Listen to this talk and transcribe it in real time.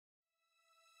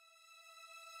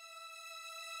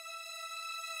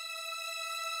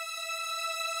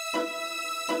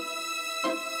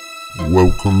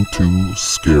Welcome to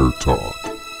Scare Talk,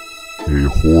 a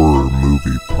horror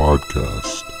movie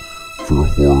podcast for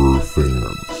horror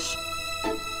fans.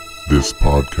 This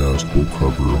podcast will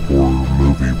cover horror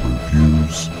movie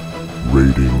reviews,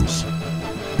 ratings,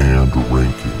 and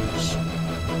rankings.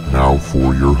 Now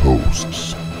for your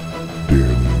hosts,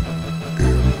 Danny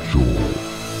and Joel.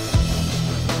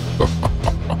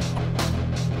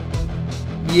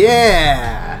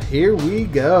 Yeah, here we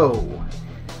go.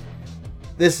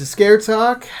 This is Scare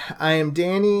Talk. I am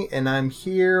Danny, and I'm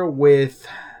here with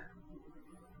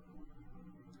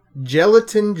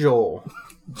Gelatin Joel.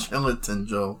 Gelatin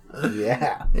Joel.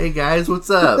 Yeah. Hey guys, what's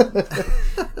up?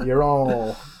 You're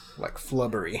all like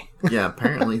flubbery. Yeah,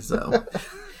 apparently so.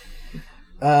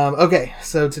 Okay,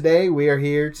 so today we are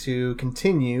here to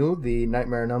continue the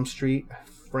Nightmare on Elm Street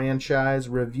franchise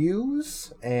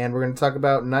reviews, and we're going to talk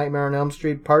about Nightmare on Elm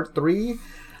Street Part 3,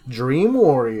 Dream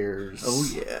Warriors.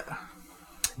 Oh yeah.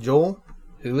 Joel,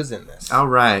 who is in this? All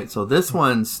right, so this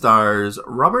one stars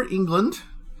Robert Englund.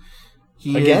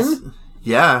 Again?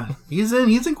 He's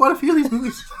in quite a few of these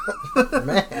movies.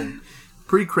 Man.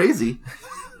 Pretty crazy.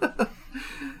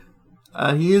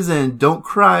 He is in Don't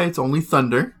Cry, It's Only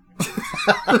Thunder.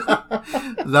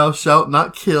 Thou Shalt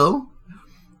Not Kill.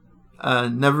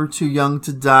 Never Too Young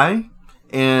to Die.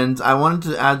 And I wanted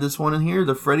to add this one in here,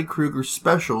 the Freddy Krueger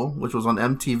special, which was on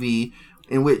MTV,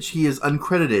 in which he is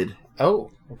uncredited.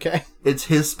 Oh, okay. It's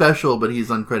his special, but he's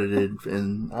uncredited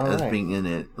as right. being in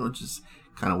it, which is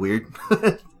kind of weird.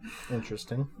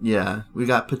 Interesting. Yeah. We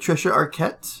got Patricia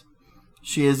Arquette.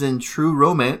 She is in True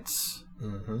Romance,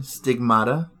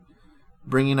 Stigmata,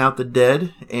 Bringing Out the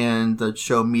Dead, and the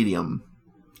show Medium.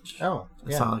 Oh,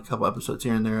 I yeah. saw a couple episodes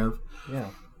here and there of. Yeah.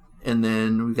 And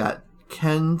then we got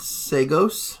Ken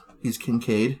Sagos. He's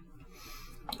Kincaid.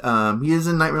 He is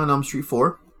in Nightmare on Elm Street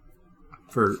 4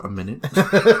 for a minute.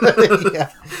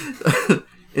 Yeah.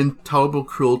 Intolerable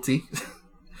Cruelty.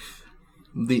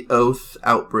 The Oath,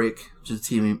 Outbreak, which is a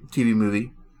TV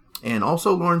movie. And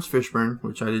also Lawrence Fishburne,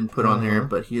 which I didn't put on here,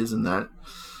 but he is in that.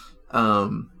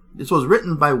 This was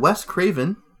written by Wes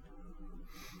Craven.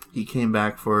 He came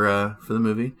back for the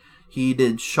movie. He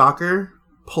did Shocker,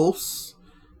 Pulse,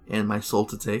 and My Soul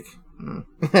to Take.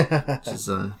 Which is,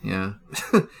 yeah.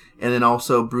 And then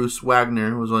also Bruce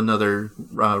Wagner was another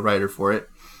writer for it.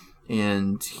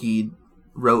 And he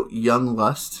wrote Young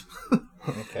Lust.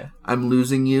 Okay. I'm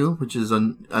Losing You, which is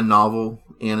a novel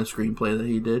and a screenplay that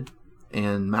he did.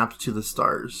 And Maps to the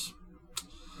Stars.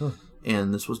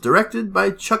 And this was directed by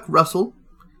Chuck Russell.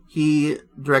 He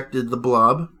directed The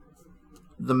Blob,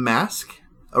 The Mask,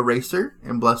 Eraser,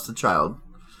 and Bless the Child.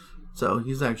 So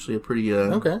he's actually a pretty...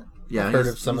 Okay. Yeah, I've heard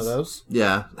of some of those.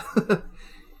 Yeah.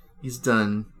 He's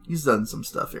done some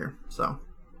stuff here. So.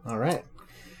 All right.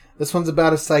 This one's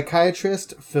about a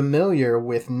psychiatrist familiar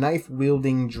with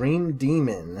knife-wielding dream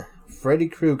demon, Freddy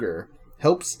Krueger,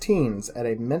 helps teens at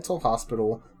a mental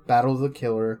hospital battle the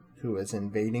killer who is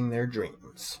invading their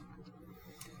dreams.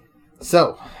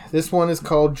 So, this one is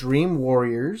called Dream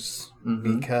Warriors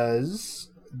because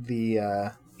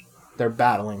they're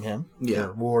battling him. Yeah.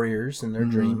 They're warriors in their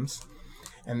dreams.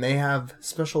 And they have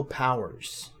special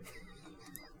powers.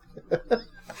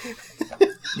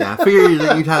 Yeah, I figured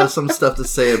that you'd have some stuff to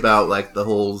say about like the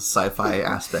whole sci-fi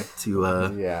aspect to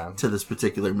this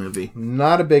particular movie.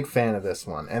 Not a big fan of this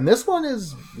one. And this one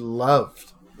is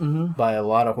loved by a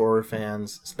lot of horror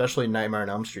fans, especially Nightmare on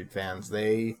Elm Street fans.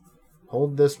 They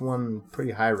hold this one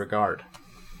pretty high regard.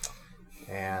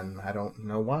 And I don't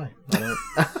know why.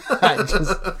 It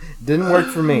just didn't work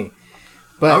for me.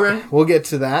 But we'll get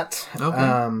to that.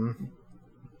 Okay.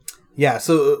 Yeah,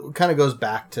 so it kind of goes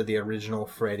back to the original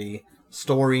Freddy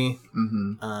story.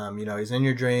 He's in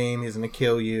your dream. He's going to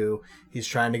kill you. He's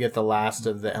trying to get the last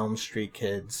of the Elm Street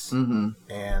kids.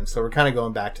 And so we're kind of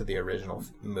going back to the original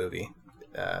movie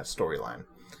storyline.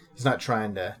 He's not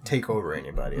trying to take over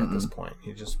anybody at this point.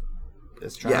 He just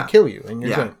is trying to kill you in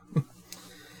your dream.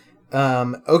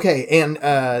 Okay, and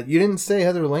you didn't say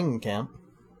Heather Langenkamp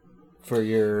for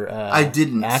your I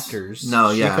didn't. actors.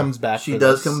 No, she comes back. She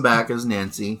does come back as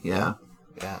Nancy. Yeah.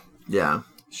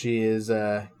 She is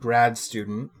a grad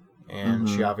student, and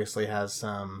she obviously has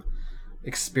some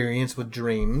experience with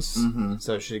dreams.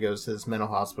 So she goes to this mental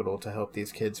hospital to help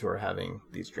these kids who are having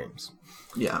these dreams.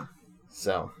 Yeah.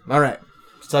 So, all right,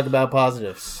 let's talk about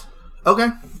positives. Okay.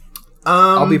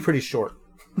 I'll be pretty short.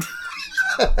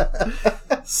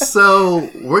 So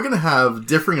we're gonna have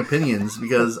differing opinions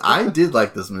because I did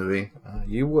like this movie.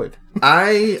 You would.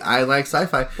 I like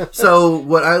sci-fi. So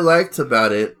what I liked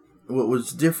about it, what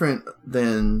was different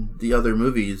than the other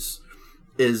movies,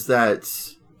 is that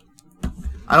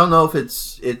I don't know if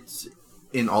it's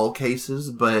in all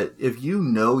cases, but if you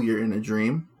know you're in a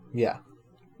dream, Yeah.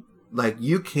 like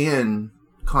you can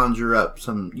conjure up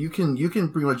you can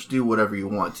pretty much do whatever you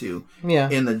want to Yeah.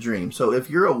 in the dream. So if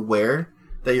you're aware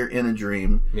that you're in a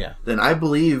dream, Yeah. then I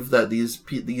believe that these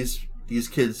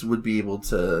kids would be able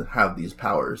to have these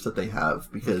powers that they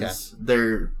have because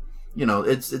they're,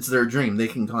 it's their dream. They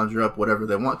can conjure up whatever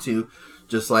they want to,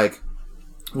 just like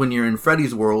when you're in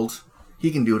Freddy's world, he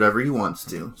can do whatever he wants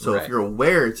to. So if you're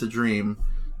aware it's a dream,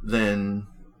 then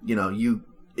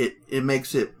it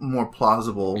makes it more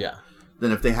plausible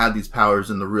than if they had these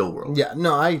powers in the real world. Yeah.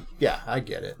 No, I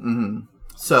get it. Mm-hmm.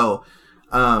 So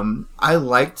I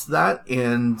liked that,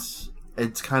 and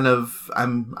it's kind of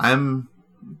I'm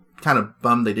kind of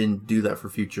bummed they didn't do that for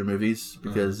future movies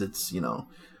because it's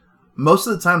most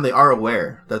of the time they are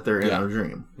aware that they're in a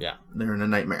dream. Yeah. They're in a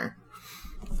nightmare.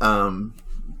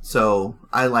 So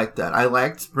I liked that. I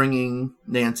liked bringing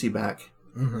Nancy back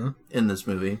in this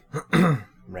movie.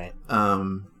 Right.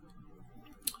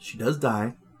 She does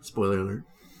die. Spoiler alert.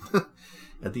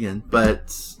 At the end.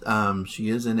 But she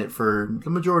is in it for the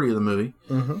majority of the movie.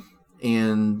 Mm-hmm.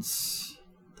 And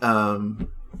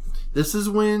this is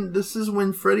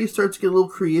when Freddy starts to get a little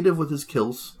creative with his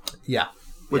kills. Yeah.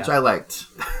 Which I liked.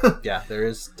 Yeah, there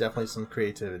is definitely some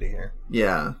creativity here.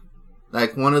 Yeah.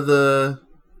 Like one of the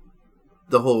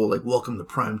whole like welcome to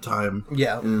prime time.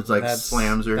 Yeah. And it's like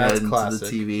slams her head into the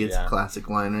TV. It's a classic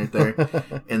line right there.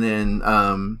 And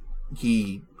then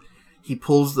he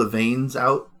pulls the veins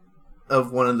out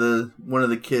of one of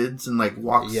the kids and like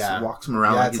walks him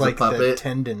around like he's like a puppet. The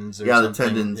tendons or something. The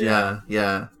tendons,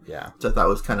 yeah. So I thought it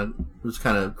was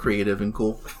kind of creative and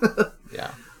cool.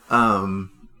 Yeah.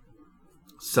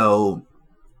 So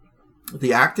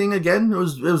the acting again, it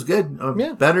was good.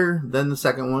 Better than the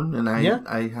second one, and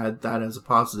I had that as a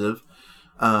positive.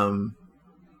 I'm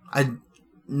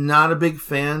not a big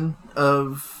fan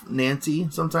of Nancy.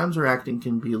 Sometimes her acting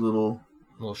can be a little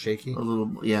shaky. A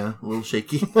little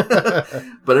shaky.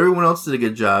 But everyone else did a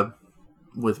good job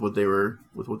with what they were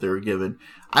given.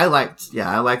 I liked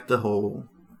the whole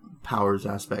powers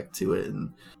aspect to it,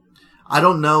 and I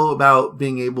don't know about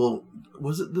being able.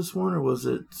 Was it this one or was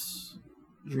it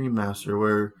Dream Master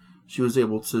where she was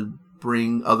able to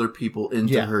bring other people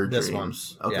into her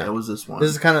dreams? Okay, it was this one.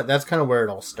 That's kind of where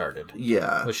it all started.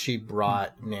 Yeah, was she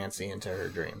brought Nancy into her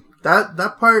dream?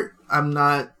 That part I'm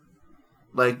not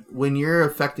like when you're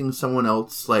affecting someone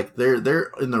else. Like they're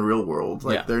in the real world.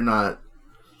 Like they're not.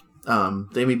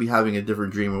 They may be having a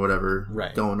different dream or whatever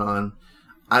going on.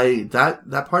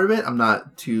 That part of it I'm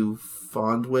not too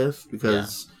fond with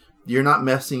because. You're not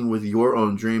messing with your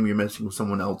own dream. You're messing with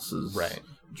someone else's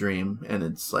dream. And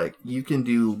it's like, you can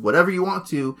do whatever you want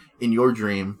to in your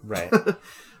dream. Right.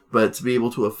 But to be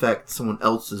able to affect someone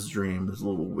else's dream is a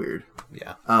little weird.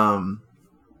 Yeah.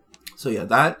 So yeah,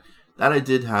 that I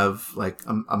did have like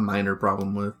a minor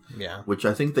problem with. Yeah. Which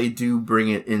I think they do bring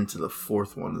it into the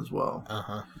fourth one as well.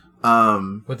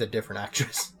 With a different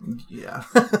actress. Yeah.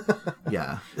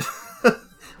 Yeah.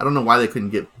 I don't know why they couldn't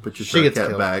get Patricia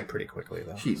Arquette back pretty quickly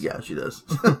though. She does.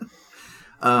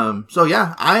 So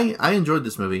yeah, I enjoyed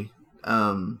this movie.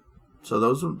 So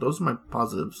those are my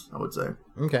positives, I would say.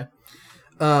 Okay.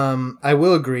 I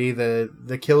will agree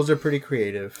the kills are pretty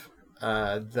creative.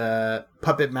 The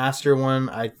Puppet Master one,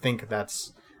 I think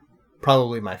that's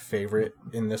probably my favorite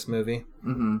in this movie,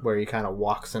 where he kind of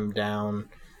walks him down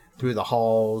through the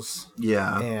halls,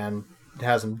 and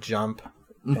has him jump.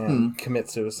 And commit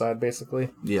suicide,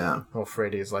 basically. Yeah. Well,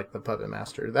 Freddy's like the Puppet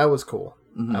Master. That was cool.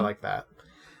 I like that.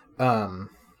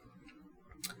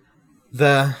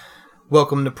 The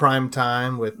welcome to prime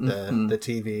time with the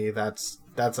TV.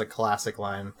 That's a classic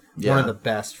line. One of the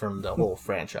best from the whole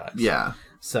franchise. Yeah.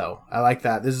 So I like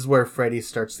that. This is where Freddy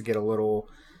starts to get a little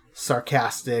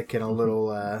sarcastic and a little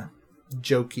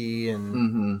jokey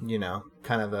and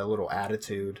kind of a little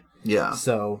attitude. Yeah.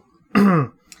 So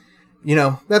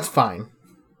that's fine.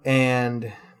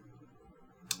 And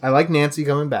I like Nancy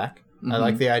coming back. I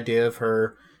like the idea of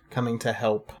her coming to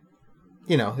help.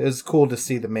 It was cool to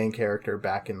see the main character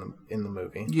back in the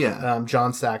movie. Yeah.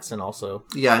 John Saxon also.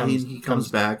 Yeah, he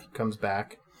comes back. Comes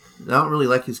back. I don't really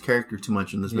like his character too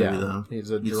much in this movie, though.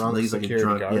 He's a drunk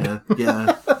security guard.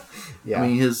 Yeah. Yeah. I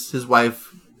mean, his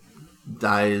wife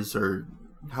dies, or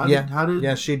how did?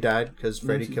 Yeah, she died because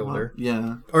Freddy killed her.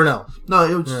 Yeah. Or no.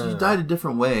 No, she died a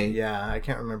different way. Yeah, I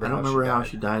can't remember. I don't remember how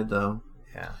she died though.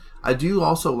 Yeah. I do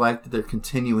also like that they're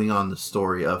continuing on the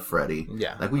story of Freddy.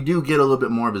 Yeah. Like we do get a little bit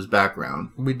more of his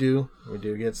background. We do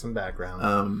get some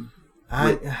background.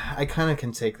 I kind of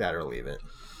can take that or leave it.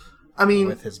 I mean,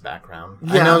 with his background,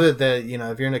 I know that if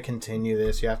you're going to continue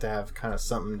this, you have to have kind of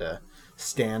something to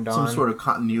stand on. Some sort of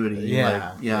continuity.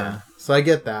 Yeah, yeah. So I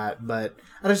get that, but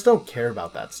I just don't care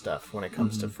about that stuff when it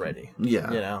comes to Freddy.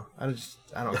 Yeah. You know, I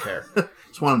don't care.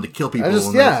 Just want him to kill people.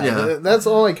 That's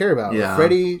all I care about. Yeah.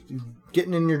 Freddy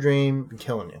getting in your dream and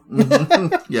killing you.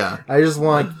 Yeah. I just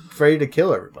want Freddy to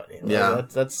kill everybody. Yeah.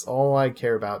 That's all I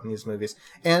care about in these movies.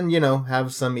 And,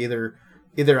 have some either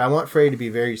I want Freddy to be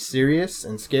very serious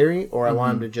and scary, or I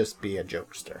want him to just be a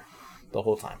jokester the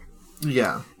whole time.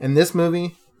 Yeah. In this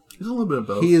movie, he's a little bit of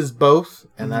both. He is both,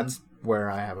 and that's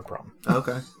where I have a problem.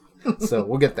 Okay. So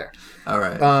we'll get there. All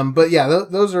right. But yeah,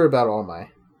 those are about all my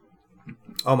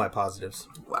positives.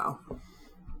 Wow.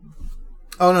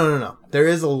 Oh, no. There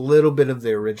is a little bit of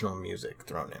the original music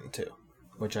thrown in, too,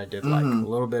 which I did like. A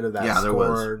little bit of that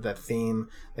score, that theme.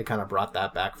 They kind of brought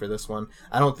that back for this one.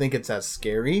 I don't think it's as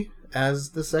scary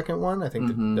as the second one. I think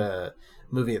the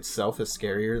movie itself is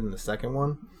scarier than the second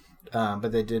one.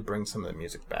 But they did bring some of the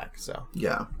music back, so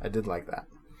yeah, I did like that.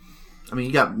 I mean,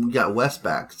 you got Wes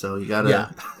back, so you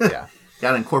gotta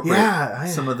gotta incorporate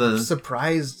some of the. I'm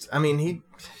surprised. I mean,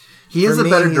 he is a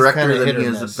better director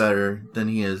than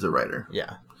he is a writer.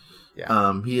 Yeah.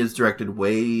 He has directed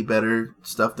way better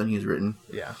stuff than he's written.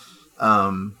 Yeah.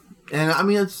 And I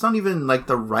mean, it's not even like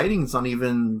the writing's not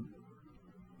even.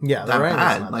 Yeah, that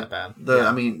bad. Not that bad.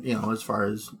 I mean, as far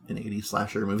as an 80s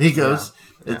slasher movie goes,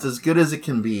 it's as good as it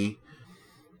can be.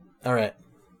 All right,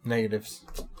 negatives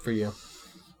for you.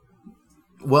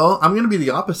 Well, I'm going to be the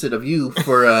opposite of you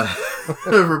for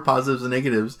for positives and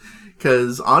negatives,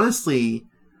 because honestly,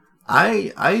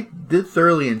 I did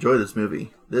thoroughly enjoy this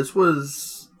movie. This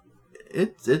was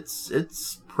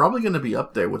it's probably going to be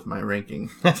up there with my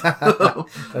ranking. That's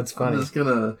funny. I'm just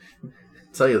gonna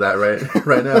tell you that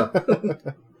right now.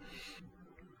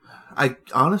 I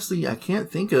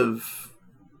can't think of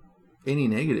any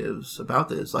negatives about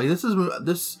this. Like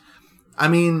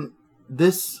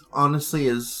this honestly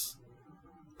is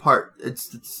part.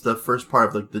 It's the first part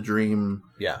of like the Dream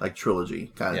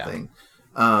trilogy kind of thing.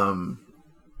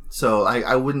 So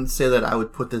I wouldn't say that I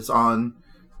would put this on.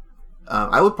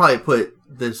 I would probably put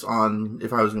this on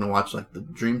if I was going to watch like the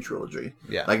Dream trilogy.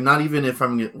 Yeah. Like not even if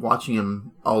I'm watching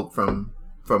them all from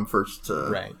first to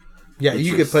right. Yeah,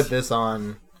 you could put this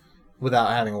on without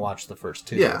having watched the first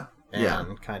two. Yeah.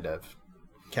 And kind of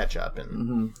catch up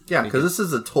and because this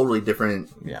is a totally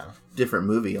different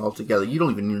movie altogether. You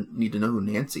don't even need to know who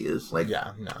Nancy is. Like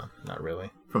no, not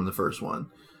really from the first one.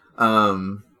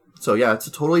 So yeah, it's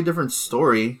a totally different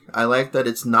story. I like that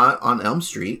it's not on Elm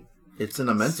Street. It's in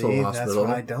a mental hospital. That's what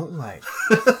I don't like.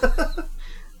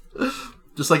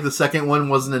 Just like the second one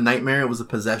wasn't a nightmare, it was a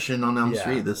possession on Elm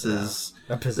Street. This is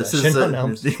a possession on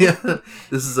Elm Street.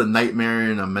 This is a nightmare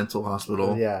in a mental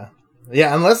hospital.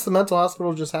 Yeah, unless the mental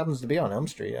hospital just happens to be on Elm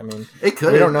Street. I mean, it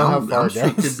could. We don't know how far Elm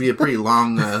Street could be a pretty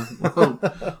long,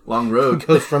 long road. It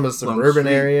goes from a suburban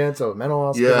area to a mental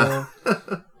hospital.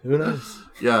 Yeah. Who knows?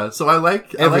 Yeah, so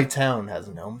every town has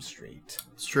an Elm Street.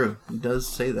 It's true. He does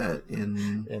say that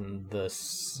in the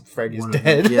Freddy's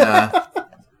Dead. Yeah.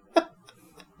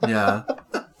 Yeah.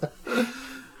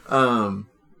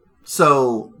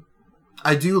 So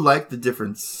I do like the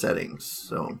different settings.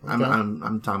 So okay.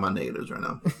 I'm talking about negatives right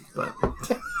now, but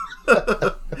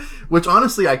which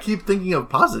honestly I keep thinking of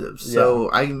positives. Yeah. So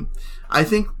I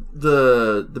think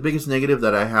the biggest negative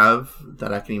that I have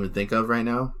that I can even think of right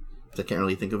now, because I can't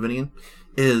really think of any,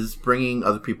 is bringing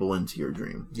other people into your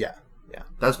dream. Yeah.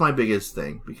 That's my biggest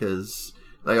thing, because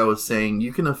like I was saying,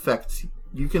 you can affect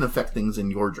things in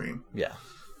your dream. Yeah.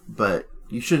 But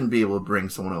you shouldn't be able to bring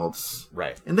someone else.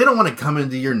 Right. And they don't want to come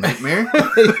into your nightmare.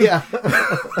 Yeah.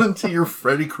 Into your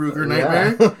Freddy Krueger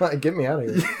nightmare. Yeah. Get me out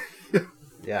of here.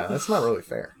 Yeah, that's not really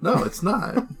fair. No, it's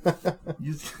not. I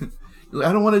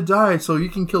don't want to die, so you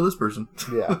can kill this person.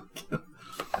 Yeah.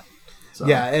 So.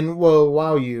 Yeah, and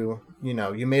while you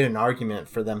made an argument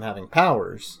for them having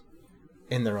powers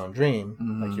in their own dream,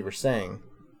 like you were saying,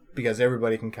 because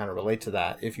everybody can kind of relate to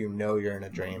that. If you know you're in a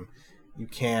dream, you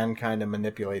can kind of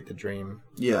manipulate the dream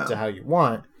to how you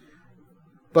want,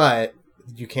 but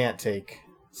you can't take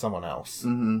someone else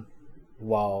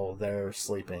while they're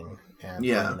sleeping and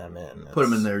bring them in. Put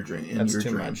them in their dream. That's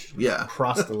too much. Yeah.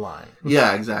 Cross the line.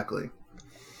 Yeah, exactly.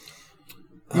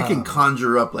 You can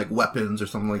conjure up like weapons or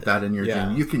something like that in your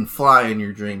dream. You can fly in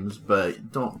your dreams,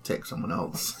 but don't take someone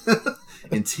else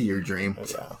into your dream.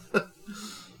 Yeah.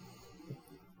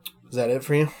 Is that it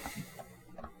for you?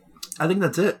 I think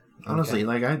that's it. Honestly,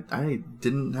 like I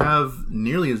didn't have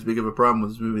nearly as big of a problem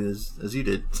with this movie as you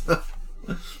did.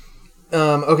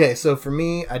 Okay, so for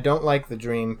me, I don't like the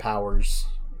dream powers,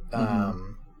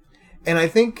 and I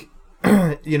think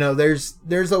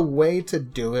there's a way to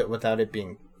do it without it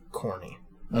being corny.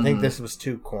 I think this was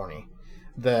too corny.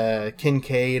 the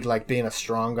Kincaid, like, being a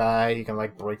strong guy, he can,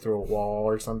 like, break through a wall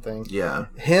or something. Yeah.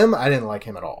 Him, I didn't like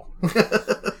him at all.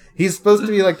 He's supposed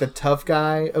to be, like, the tough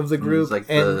guy of the group, He's like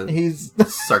and the he's...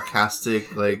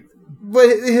 sarcastic, like... But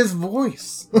his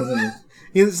voice...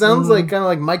 He sounds like kind of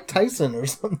like Mike Tyson or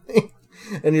something.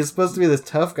 And he's supposed to be this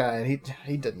tough guy, and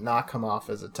he did not come off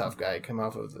as a tough guy. He came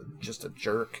off as just a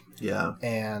jerk. Yeah.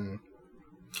 And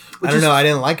Which I don't know, I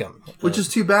didn't like him. Which is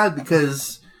too bad,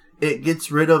 because it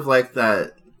gets rid of, like,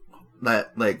 that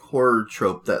like, horror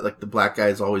trope that, like, the black guy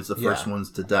is always the first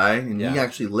ones to die. And he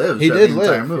actually lives He throughout did the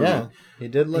entire live, movie. yeah. He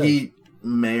did live. He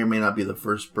may or may not be the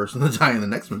first person to die in the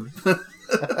next movie.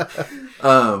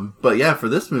 But yeah, for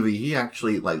this movie, he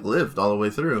actually, like, lived all the way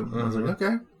through. Mm-hmm. I was like,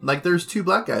 okay. Like, there's two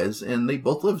black guys, and they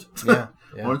both lived. Yeah.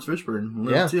 Lawrence Fishburne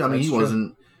lived too. I mean, he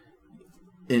wasn't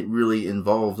really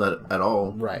involved at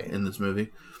all in this movie.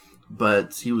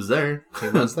 But he was there. He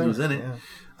was there. He was in it.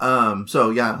 Yeah.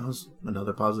 So yeah, it was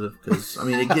another positive, because I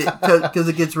mean,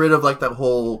 it gets rid of, like, that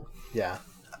whole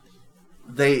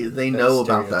They know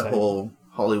about that whole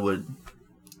Hollywood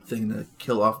thing to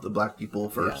kill off the black people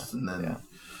first, and then.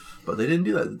 But they didn't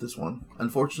do that with this one.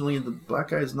 Unfortunately, the black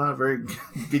guy is not a very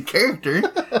good character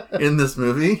in this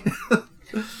movie.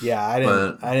 Yeah, I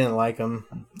didn't like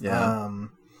him. Yeah.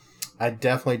 I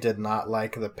definitely did not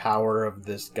like the power of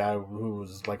this guy who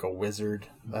was like a wizard.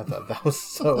 I thought that was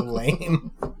so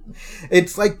lame.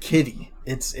 It's like Kitty.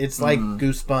 It's like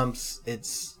Goosebumps.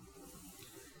 It's,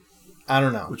 I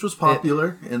don't know. Which was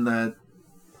popular in that.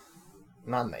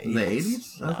 Not in the 80s. In the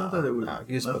 80s? I thought that it was. No,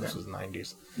 Goosebumps was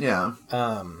 90s. Yeah.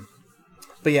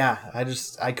 But yeah,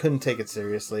 I couldn't take it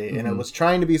seriously. And it was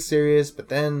trying to be serious, but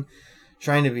then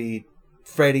trying to be...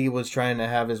 Freddy was trying to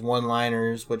have his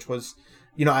one-liners, which was...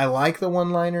 You know, I like the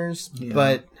one-liners,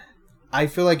 but I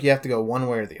feel like you have to go one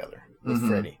way or the other with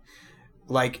Freddy.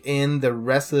 Like, in the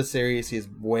rest of the series, he's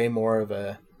way more of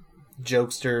a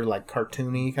jokester, like,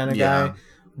 cartoony kind of guy,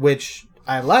 which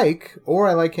I like, or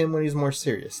I like him when he's more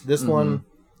serious. This one,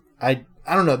 I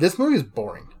don't know, this movie is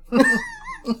boring.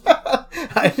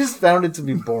 I just found it to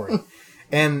be boring.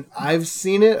 And I've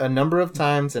seen it a number of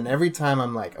times, and every time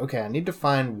I'm like, okay, I need to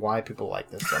find why people like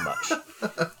this so much.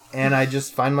 And I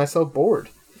just find myself bored.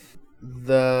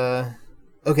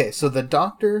 Okay, so the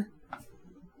doctor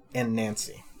and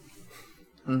Nancy.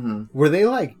 Were they,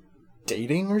 like,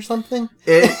 dating or something?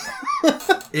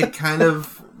 It kind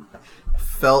of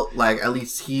felt like at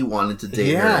least he wanted to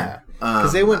date her. Yeah,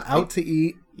 because they went out to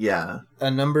eat. Yeah. A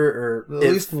number, or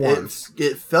at least once.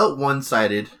 It felt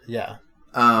one-sided. Yeah.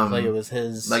 Like it was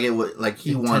his... Like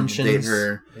he wanted to date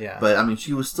her. Yeah. But, I mean,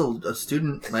 she was still a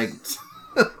student. Like...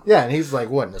 Yeah, and he's like,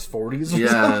 what, in his 40s?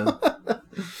 Yeah.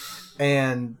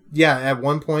 And, yeah, at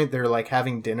one point, they're, like,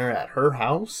 having dinner at her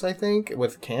house, I think,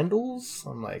 with candles.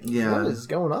 I'm like, what is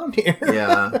going on here?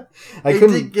 Yeah.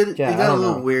 It got a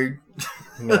little weird.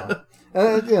 No.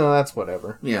 You know, that's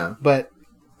whatever. Yeah. But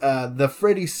the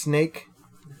Freddy Snake...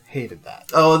 hated that.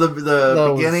 Oh, the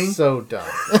beginning? Was so dumb.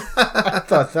 I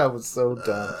thought that was so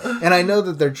dumb. And I know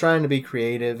that they're trying to be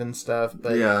creative and stuff,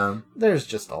 but there's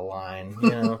just a line, you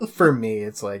know. For me,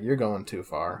 it's like, you're going too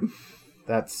far.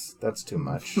 That's too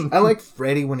much. I like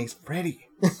Freddy when he's Freddy.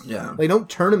 Yeah. They don't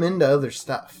turn him into other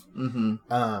stuff.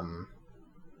 Mm-hmm.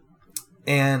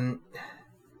 And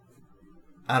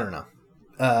I don't know.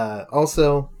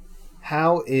 Also,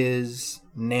 how is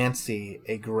Nancy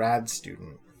a grad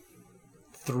student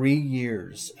 3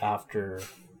 years after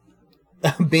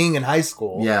being in high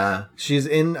school? Yeah. She's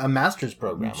in a master's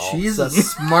program. She's a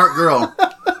smart girl.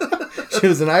 She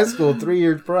was in high school 3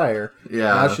 years prior.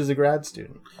 Yeah. Now she's a grad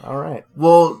student. All right.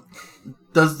 Well,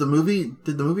 did the movie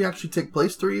actually take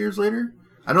place 3 years later?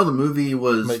 I know the movie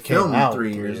was filmed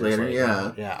 3 years later.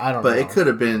 Yeah. Yeah, I don't know. But it could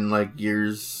have been like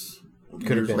years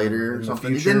later or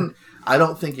something. It didn't, I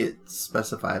don't think it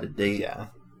specified a date. Yeah.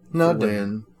 No, it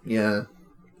didn't. When, yeah.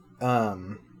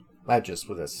 I just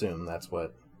would assume that's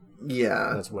what.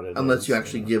 Yeah, that's what it Unless is, you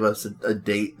actually give us a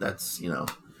date that's, you know,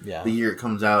 the year it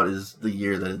comes out is the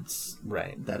year that it's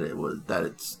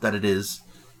that it is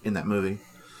in that movie.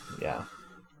 Yeah.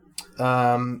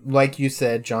 Like you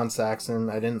said, John Saxon,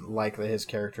 I didn't like that his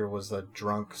character was a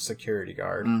drunk security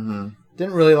guard. Mm-hmm.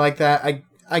 Didn't really like that.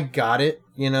 I got it,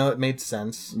 you know, it made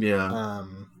sense. Yeah.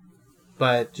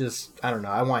 But just, I don't know,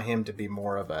 I want him to be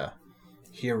more of a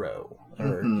hero.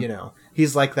 Or, you know,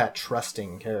 he's like that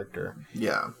trusting character.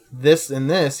 Yeah.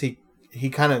 He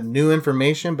kind of knew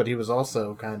information, but he was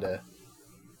also kind of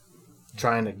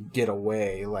trying to get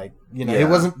away. Like, you know, he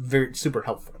wasn't very super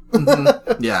helpful.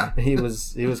 Mm-hmm. Yeah. He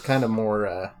was kind of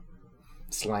more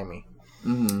slimy.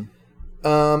 Mm-hmm.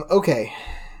 Okay.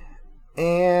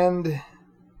 And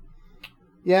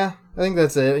Yeah, I think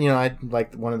that's it. I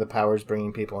like one of the powers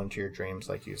bringing people into your dreams,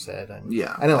 like you said. And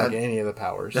Yeah. I don't like any of the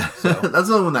powers. So. That's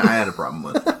the only one that I had a problem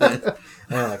with. I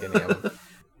don't like any of them.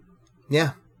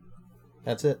 Yeah,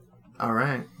 that's it. All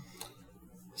right.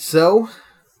 So,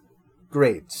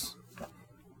 grades.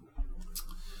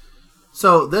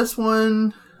 So this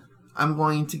one, I'm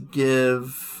going to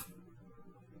give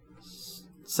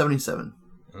 77.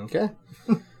 Okay.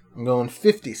 I'm going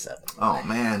 57. Oh,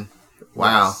 man.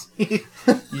 Wow. Yes.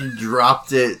 You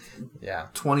dropped it Yeah.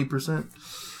 20%.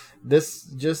 It's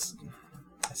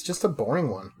just a boring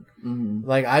one. Mm-hmm.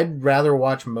 Like, I'd rather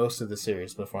watch most of the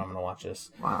series before I'm going to watch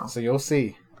this. Wow. So you'll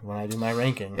see when I do my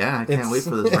ranking. Yeah, I can't wait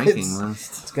for this ranking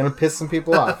list. It's going to piss some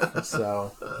people off.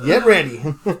 So get ready.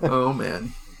 Oh,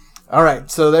 man. All right.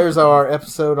 So there's our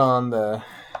episode on the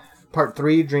Part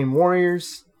 3, Dream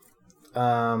Warriors.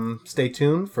 Stay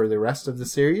tuned for the rest of the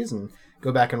series and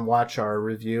go back and watch our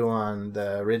review on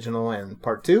the original and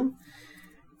Part 2.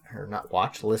 Or not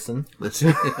watch, listen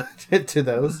to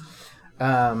those.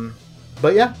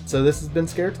 But yeah, so this has been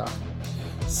Scare Talk.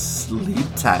 Sleep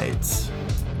tight.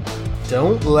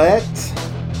 Don't let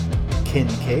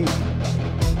Kincaid